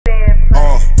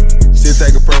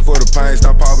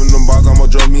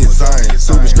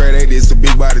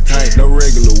tight. No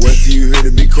regular, wait till you hear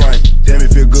the big cry. Damn,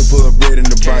 it feel good, put a bread in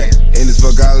the bite. And it's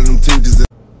fuck all of them teachers.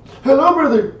 Hello,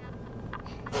 brother.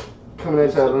 Coming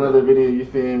at y'all with another video, you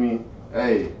feel me?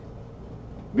 Hey,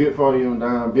 big 40 on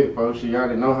down, big 4 shit. Y'all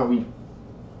already know how we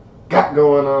got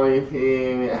going on, you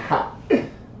feel me?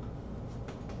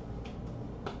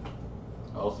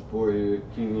 I'll support you,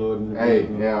 King Lord. Hey,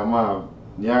 yeah, mom.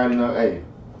 Y'all already know, hey.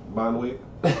 Bonwick.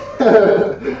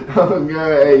 Oh,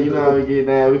 God, hey, you know how we get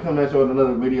down. We coming at you with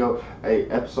another video. Hey,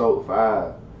 episode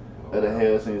 5 of the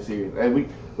Hellsing series. Hey,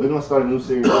 we're gonna start a new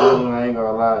series. I ain't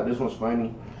gonna lie, this one's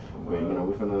funny. But you know,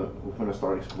 we finna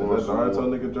start exploring. Is that Naruto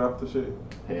nigga drop the shit?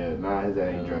 Hell nah, his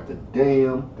ass ain't dropped a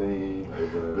damn thing. Hey,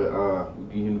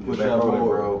 but you need to push out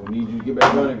more, bro. We need you to get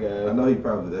back on it, guys. I know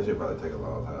that shit probably take a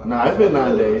long time. Nah, it's been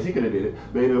 9 days. He could have did it.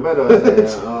 But anyway, better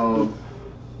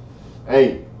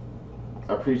hey,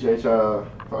 I appreciate y'all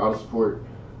for all the support.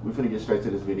 We finna get straight to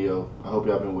this video. I hope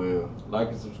y'all been well. Like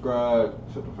and subscribe.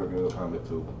 Shut the fuck up. Comment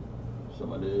too.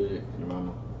 Somebody. Your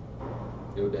mama.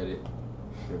 Your daddy.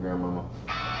 Your grandmama.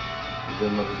 Your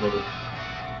grandmother's mother.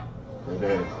 Your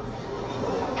daddy.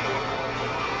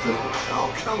 Oh,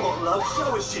 come on, love.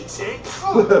 Show us your tits.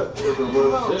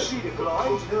 Oh, she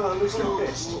declined. No, looks the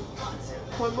best.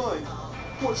 My mate,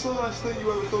 what's the last thing you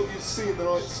ever thought you'd see in the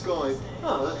night sky?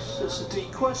 Oh, that's a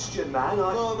deep question, man.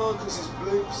 No, because it's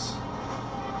blimps.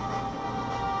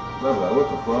 I'm like, what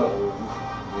the fuck?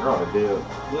 You're on a deal.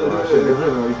 Shit, there's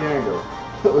really where you can go.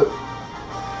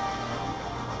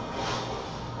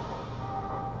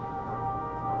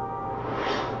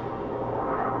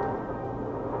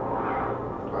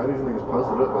 Why these niggas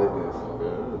posted up like this?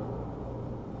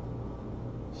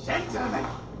 Gentlemen,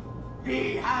 we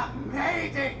have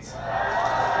made it. It's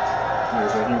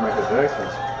like Michael Jackson.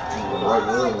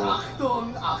 Achtung,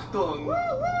 Achtung.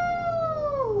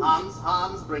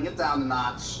 Hans, bring it down a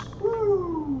notch.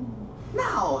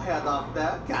 Now, Herr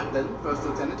Doctor, Captain, First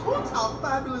Lieutenant, what's our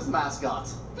fabulous mascot?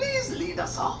 Please lead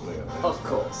us off. Of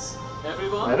course.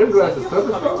 Everyone, I don't thank you for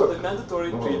glass coming is to the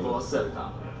mandatory pre-war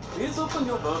seminar. Please open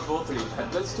your World War III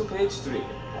pamphlets to page 3,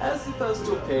 as the first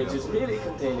 2 pages merely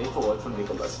contain a foreword from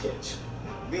Nicolas Cage.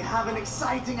 We have an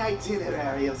exciting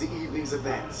itinerary of the evening's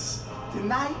events.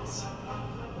 Tonight,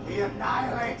 we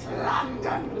annihilate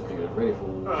London. This nigga's ready for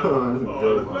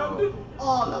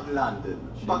All of London.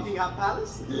 Buckingham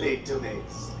Palace, laid to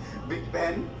waste. Big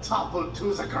Ben, toppled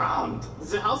to the ground.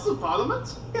 The House of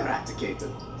Parliament?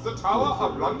 Eradicated. The Tower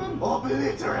of London?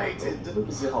 Obliterated.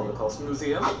 The Holocaust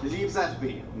Museum? Leave that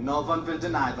be. No one will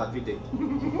deny what we did.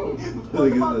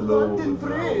 What about London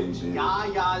Bridge?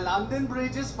 Yeah, London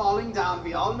Bridge is falling down.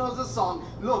 We all know the song.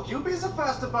 Look, you be the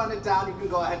first to burn it down. You can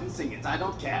go ahead and sing it. I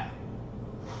don't care.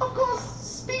 Of course,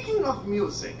 speaking of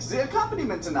music, the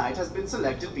accompaniment tonight has been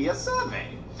selected via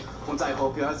survey. And I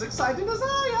hope you're as excited as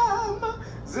I am.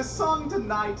 This song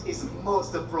tonight is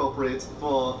most appropriate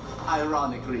for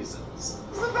ironic reasons.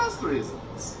 The best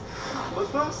reasons. But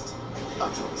first, a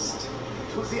toast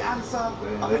to the answer of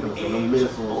an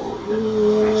age-old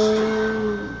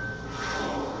question.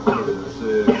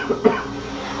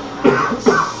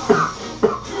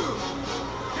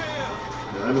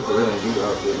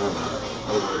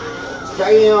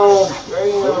 Hey,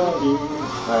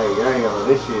 I ain't on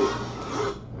this shit.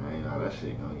 I ain't know that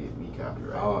shit gonna get me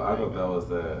copyrighted. Oh, I thought that was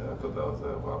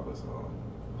that Whopper song.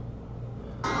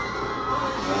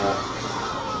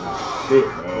 Shit,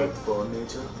 man. For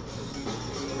nature.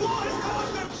 You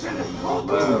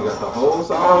got the whole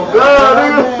song? Oh, God,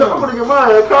 nigga. I'm gonna get my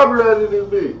ass copyrighted this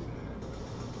bitch.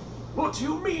 What do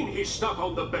you mean he's stuck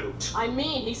on the boat? I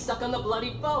mean, he's stuck on the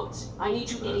bloody boat. I need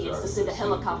you idiots to send a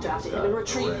helicopter after him and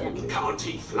retrieve him. Can't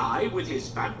he fly with his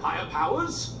vampire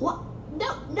powers? What?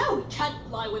 No, he can't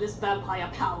fly with his vampire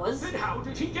powers. Then how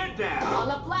did he get there? On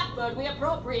a blackbird we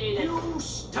appropriated. You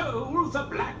stole the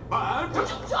blackbird? Would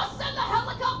you just send the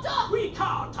helicopter? We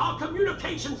can't. Our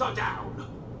communications are down.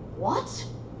 What?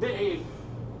 They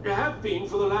have been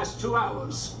for the last 2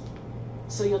 hours.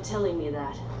 So you're telling me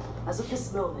that, as of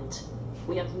this moment,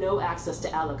 we have no access to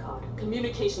Alucard.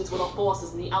 Communications with our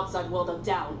forces in the outside world are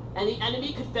down, and the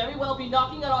enemy could very well be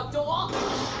knocking at our door?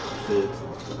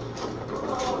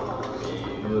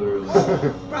 Literally.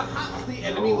 Perhaps the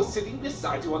enemy was sitting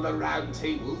beside you on the round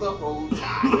table the whole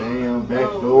time. Damn, back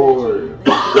door.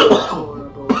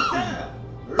 Horrible. There,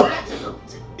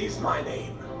 Reginald is my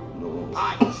name.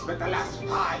 I spent the last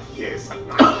 5 years of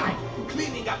my life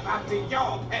cleaning up after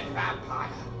your pet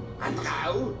vampire. And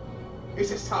now,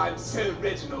 it is time Sir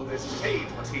Reginald is paid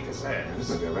what he deserves.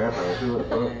 This nigga vampire too, what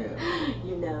the fuck?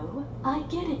 You know, I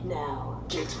get it now.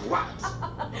 Get what?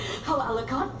 How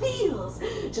Alucard feels.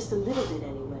 Just a little bit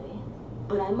anyway.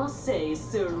 But I must say,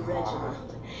 Sir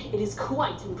Reginald, It is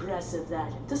quite impressive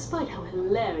that, despite how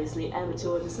hilariously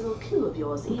amateur this little coup of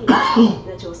yours is,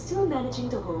 that you're still managing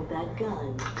to hold that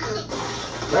gun.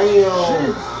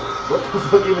 Damn! What the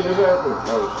fuck even just happened?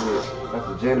 Oh shit. That's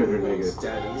the janitor nigga.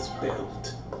 Daddy's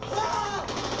belt.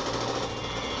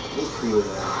 Let's see what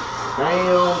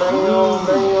damn.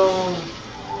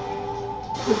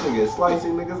 This nigga is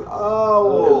slicing niggas.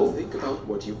 Oh! Think about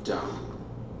what you've done.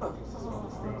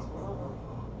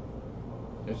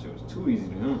 That shit was too easy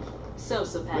to him. So,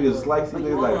 Sir Niggas slicing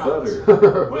niggas like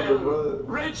butter. Well,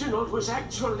 Reginald was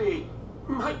actually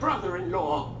my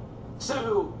brother-in-law.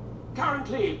 So,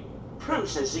 currently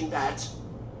processing that.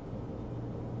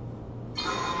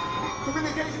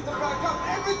 Communications are back up.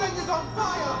 Everything is on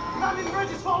fire. Landing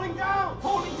bridge is falling down.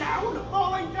 Falling down.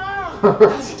 Falling down.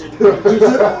 President Bridge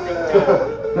is falling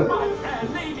down. My fair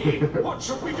lady, what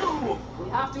should we do? We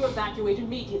have to evacuate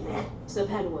immediately. Sir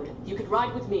Penwood, you could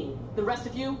ride with me. The rest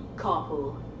of you,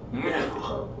 carpool.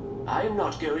 No, I'm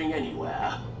not going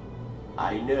anywhere.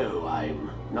 I know I'm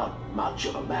not much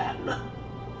of a man.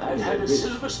 I've had a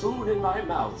silver spoon in my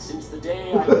mouth since the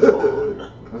day I was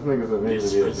born. This nigga's a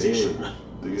This nigga position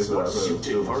is not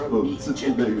suited for a meek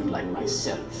gentleman like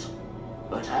myself.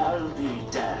 But I'll be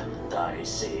damned, I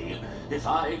say, if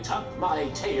I tuck my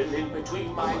tail in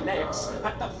between my legs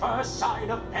at the first sign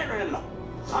of peril.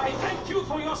 I thank you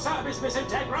for your service, Miss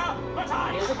Integra, but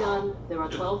Here's a gun. There are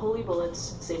 12 holy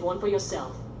bullets. Save one for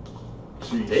yourself.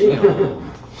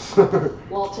 Damn.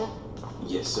 Walter,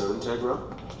 Yes, sir, Integra?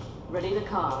 ready to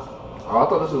carve. Oh, I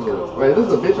thought this was a. Wait, this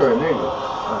is a bitch or a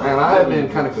nigga? Man, I have been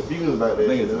kind of confused about that.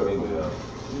 Niggas are niggas.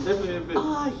 He's definitely a bitch.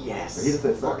 Ah, yes. He just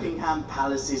said sorry. Buckingham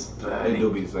Palace is They burning.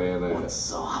 do be saying that. And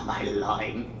so are my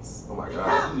loins. Oh my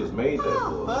god, you just made that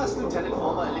bull. First Lieutenant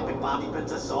former Olympic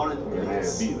bodybuilder Zoran Man,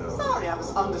 Blitz. beat though. Sorry, I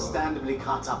was understandably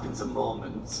caught up in the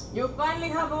moment. You finally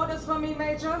have orders for me,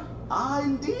 Major? Ah,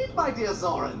 indeed, my dear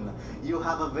Zoran. You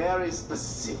have a very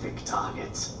specific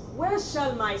target. Where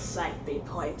shall my sight be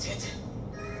pointed?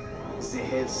 The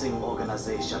Hellsing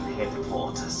organization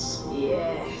headquarters.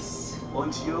 Yes.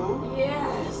 And you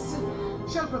Yes.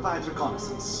 shall provide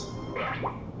reconnaissance.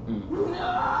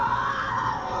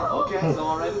 Okay,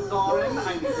 Zoran,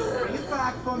 I need you to breathe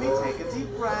back for me. Take a deep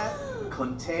breath.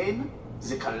 Contain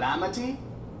the calamity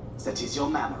that is your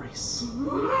memories.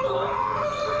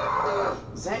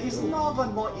 There is no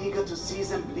one more eager to see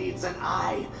them bleed than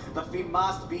I, but we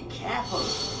must be careful.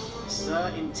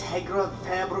 Sir Integra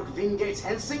Fairbrook Wingate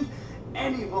Hellsing,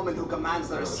 any woman who commands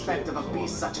the respect of a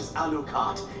beast such as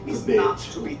Alucard is not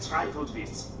to be trifled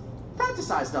with.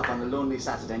 Fantasized up on a lonely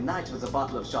Saturday night with a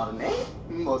bottle of Chardonnay?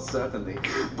 Most certainly.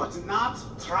 But not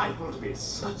trifled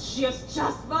with. But she is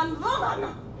just one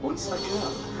woman. Once a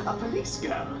girl, a police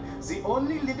girl, the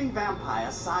only living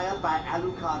vampire sired by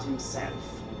Alucard himself.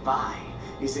 Why?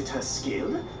 Is it her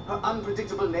skill? Her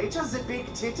unpredictable nature? The big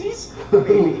titties?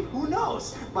 Maybe, who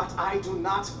knows? But I do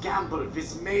not gamble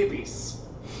with maybes.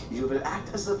 You will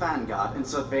act as the vanguard and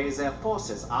survey their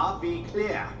forces. Are we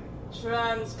clear?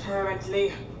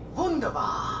 Transparently.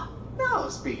 Wunderbar. Now,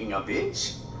 speaking of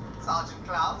which, Sergeant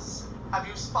Klaus, have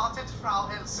you spotted Frau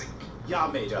Hellsing? Yeah,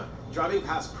 Major. Driving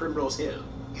past Primrose Hill.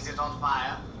 Is it on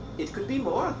fire? It could be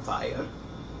more on fire.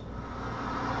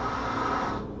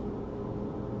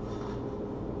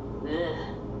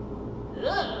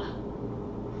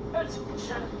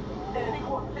 Attention,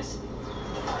 anyone listening?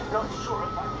 I'm not sure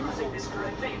if I'm using this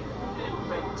correctly. It's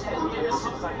been 10 years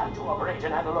since I had to operate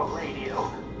an analog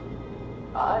radio.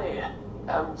 I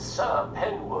am Sir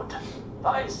Penwood,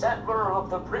 Vice Admiral of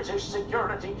the British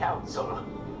Security Council.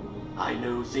 I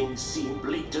know things seem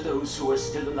bleak to those who are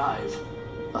still alive,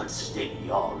 but steady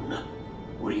on.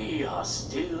 We are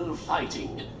still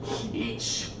fighting,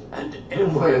 each and every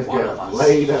one of us.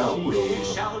 Laid out. We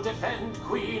shall defend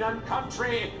Queen and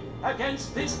country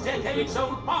against this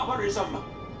decades-old barbarism.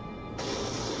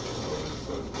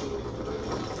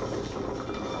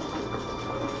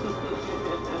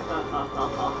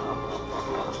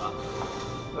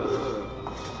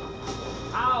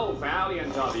 How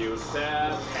valiant of you,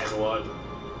 Sir Penwood,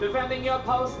 defending your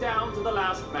post down to the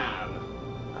last man.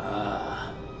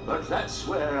 But that's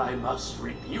where I must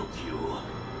rebuke you,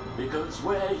 because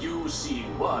where you see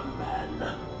one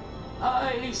man,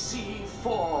 I see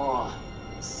four.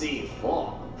 See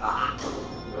four. Ah,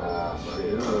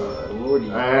 shit.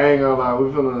 Lordy. I ain't gonna lie,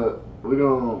 we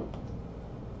gonna.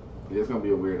 It's gonna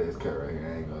be a weird ass cut right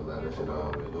here. I ain't gonna lie, that shit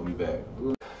all. We'll be back.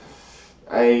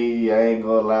 Hey, I ain't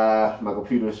gonna lie, my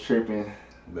computer's tripping.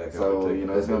 So, you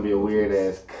know, it's gonna be a weird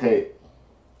ass cut.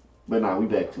 But nah, we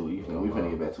back to it. You know, we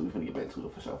finna get back to it. We finna get back to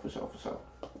it for sure.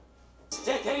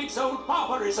 Decades-old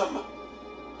barbarism.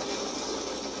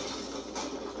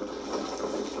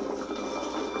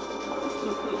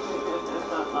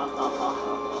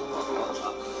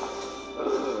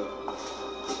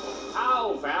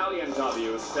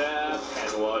 Sir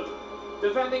Penwood.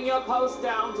 Defending your post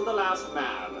down to the last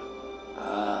man.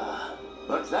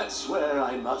 But that's where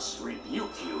I must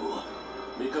rebuke you.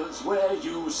 Because where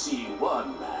you see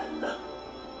one man,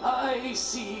 I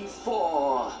see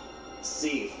four.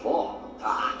 See four.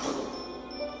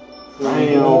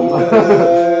 Damn.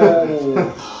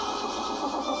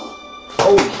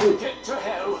 Oh shit. Get to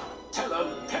hell. Tell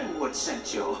them Penwood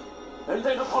sent you. And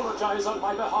then apologize on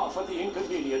my behalf for the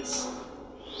inconvenience.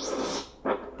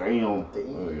 Damn.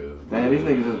 Damn, these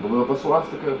niggas just blew up a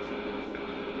swastika.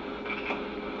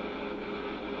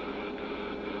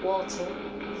 Walter.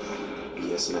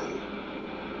 Yes, ma'am.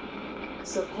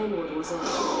 So Penwood was in.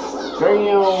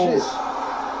 Damn.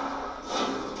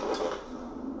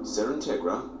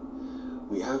 Serentegra,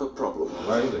 we have a problem.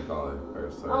 Why do they call it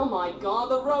first time? Oh my god,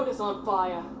 the road is on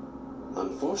fire.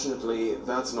 Unfortunately,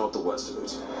 that's not the worst of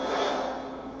it.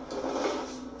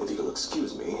 If you'll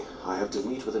excuse me, I have to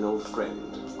meet with an old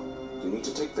friend. You need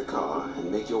to take the car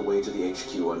and make your way to the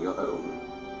HQ on your own.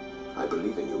 I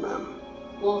believe in you, ma'am.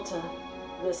 Walter,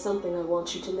 there's something I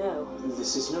want you to know.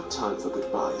 This is no time for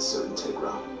goodbyes,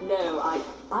 Serentegra. No, I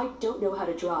don't know how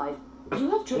to drive. You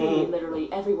have driven me literally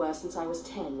everywhere since I was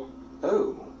 10.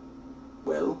 Oh.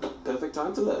 Well, perfect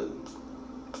time to learn.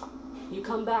 You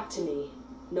come back to me,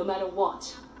 no matter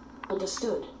what.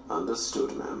 Understood?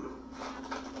 Understood, ma'am.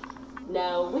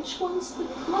 Now, which one's the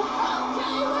clock?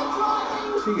 Okay, we're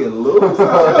driving! She get loose.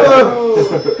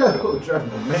 Oh,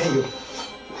 driving a manual.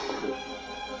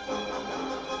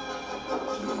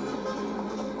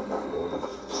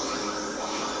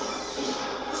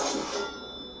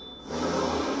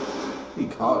 He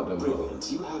caught them.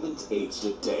 Brilliant. You haven't aged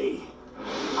a day.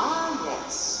 Ah,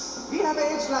 yes. We have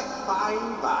aged like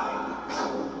fine wine.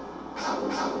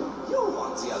 You,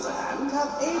 on the other hand,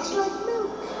 have aged like milk.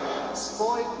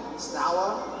 Spoiled,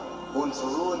 sour, and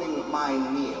ruining my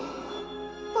meal.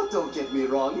 But don't get me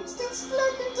wrong, it's still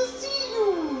splendid to see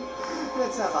you.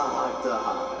 Let's have a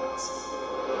heart-to-heart.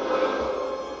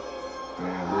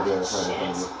 Damn, these guys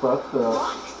trying to get fucked up.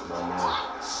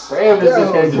 Damn, this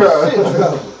shit can't drive.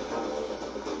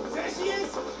 There she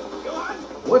is! Go on!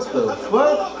 What the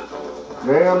fuck?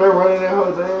 Damn, they're running that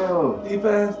hoe down. You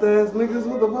fast ass niggas,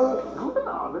 what the fuck?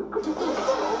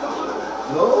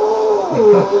 No!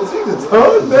 She just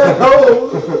told that hoe!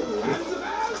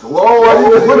 Whoa,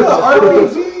 what is the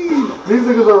RPG? These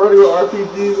niggas are running with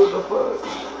RPGs, what the fuck?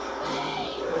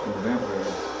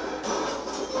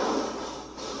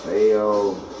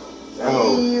 Damn. That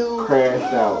hoe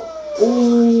crashed out.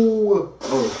 Ooh!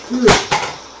 Oh shit!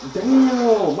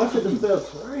 Damn! My shit just fell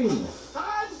twice.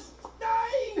 Hans!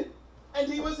 9! And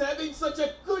he was having such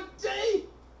a good day!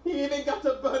 He even got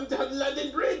to burn down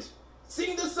London Bridge!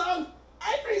 Sing the song!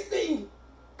 Everything!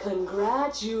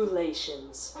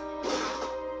 Congratulations.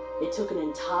 It took an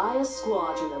entire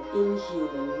squadron of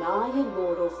inhuman,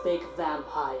 nigh-immortal fake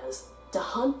vampires to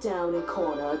hunt down and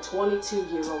corner a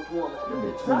 22-year-old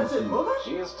woman. That's it, mother?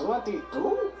 She is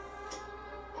 22?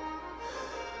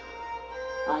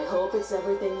 I hope it's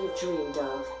everything you've dreamed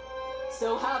of.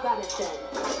 So have at it then.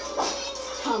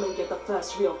 Come and get the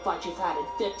first real fight you've had in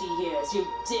 50 years, you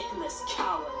dickless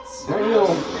cowards. Damn.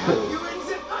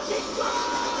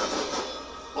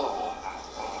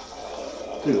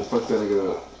 Dude, fuck that nigga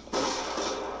up.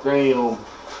 Damn.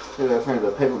 Hit that turned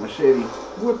to paper machete.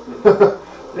 What the?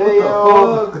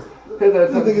 Damn. Hit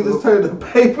that This nigga just turned to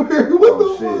paper. What the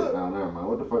shit. fuck? No, never mind.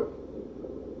 What the fuck?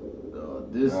 Oh,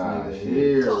 this nigga shit.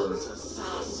 here. God's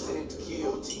assassin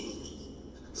guilty.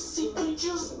 The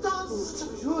angel's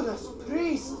dust. Judas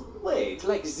Priest. Wait,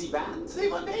 like the band? They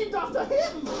were named after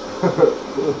him!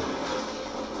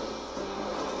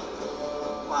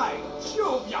 My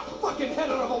Jove, you fucking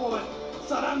header of a woman!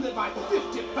 Surrounded by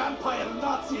 50 vampire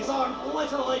Nazis armed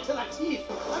literally to the teeth.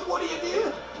 And what do?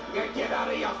 You get out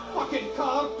of your fucking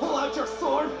car, pull out your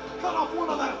sword, cut off one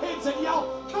of their heads and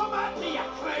yell, "Come at me, you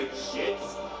crowd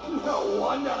shits!" No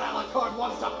wonder Alucard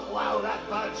wants to plow that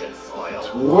virgin soil.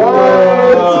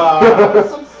 What?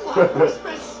 Some flappers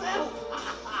myself!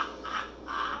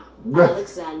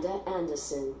 Alexander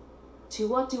Anderson. To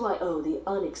what do I owe the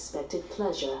unexpected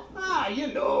pleasure? Ah, you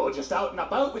know, just out and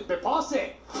about with my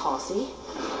posse. Posse?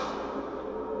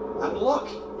 And look,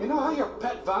 you know how your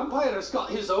pet vampire has got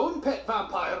his own pet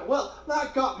vampire? Well,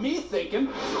 that got me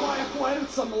thinking, so I acquired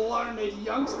some learned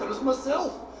youngsters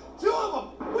myself. 2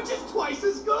 of them, which is twice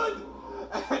as good.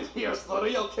 And here's the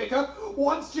real kicker.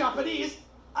 One's Japanese,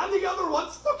 and the other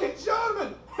one's fucking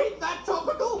German. Ain't that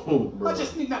topical? I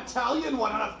just need an Italian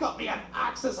one, and I've got me an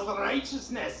axis of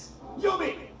righteousness.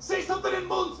 Yumi, say something in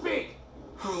Moonspeak.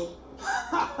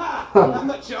 Hi. And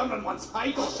the German one's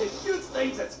Heidel. She shoots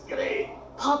things, it's great.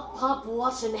 Pop, pop,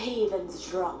 watching heathens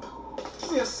drop.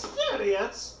 The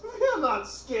Iscariots? We're not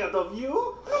scared of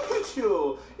you. Look at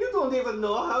you. You don't even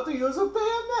know how to use a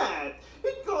bayonet.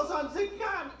 It goes on the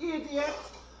gun, idiot.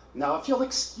 Now, if you'll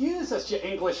excuse us, you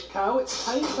English cow, it's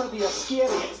time for the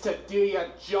Iscariots to do your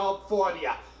job for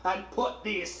you and put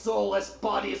these soulless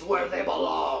bodies where they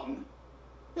belong.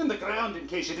 In the ground, in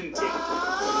case you didn't take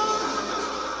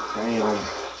Damn.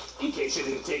 In case you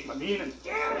didn't take my meaning.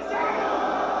 Who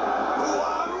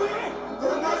are we?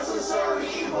 The necessary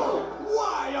evil.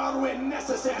 Why are we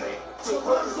necessary? To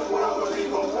purge the world of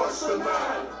evil worse than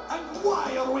man. And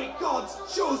why are we God's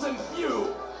chosen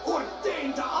few,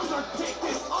 ordained to undertake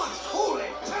this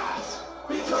unholy task?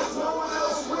 Because no one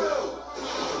else will.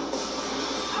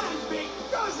 And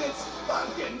because it's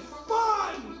fucking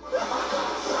fun!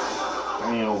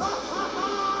 Damn.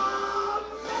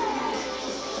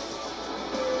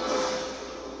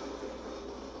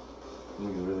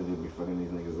 Niggas really do be fucking these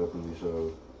niggas up in these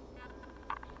shows.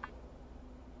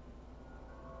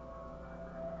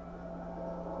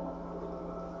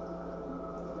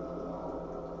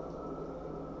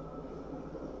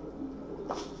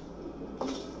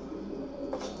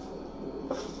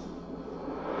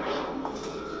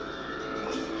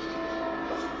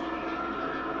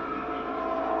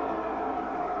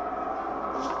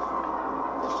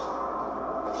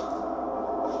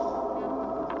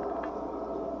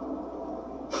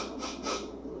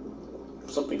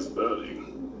 Something's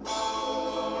burning. I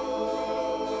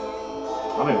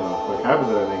don't even know what happened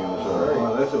to that nigga in the show.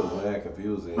 Oh, that shit was mad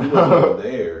confusing. He wasn't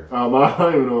even there. I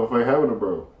don't even know what happened to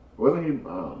bro. Wasn't he? I don't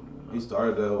know. He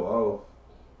started that off.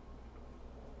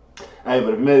 Hey,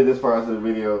 but if you made it this far into the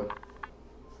video,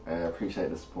 I appreciate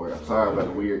the support. I'm sorry about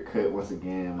the weird cut once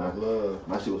again. My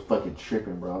shit was fucking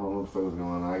tripping, bro. I don't know what the fuck was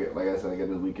going on. Like I said, I got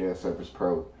this weekend Surface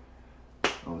Pro.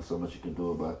 Only so much you can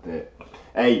do about that.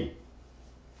 Hey.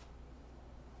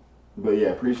 But yeah,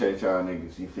 appreciate y'all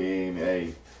niggas. You feel me?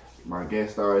 Hey, my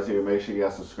guest stars here. Make sure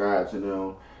y'all subscribe to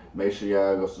them. Make sure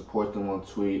y'all go support them on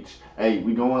Twitch. Hey,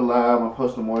 we going live. I'm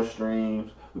posting more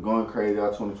streams. We're going crazy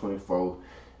out 2024.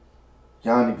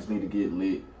 Y'all niggas need to get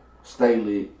lit. Stay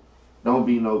lit. Don't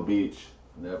be no bitch.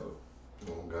 Never.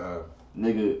 Oh, God.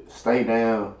 Nigga, stay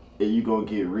down and you gonna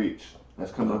get rich.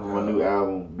 That's coming up with my new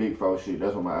album, Big 4 Shit.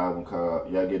 That's what my album called.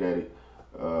 Y'all get at it.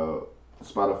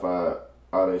 Spotify,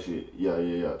 all that shit.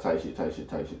 Yeah. Tight shit.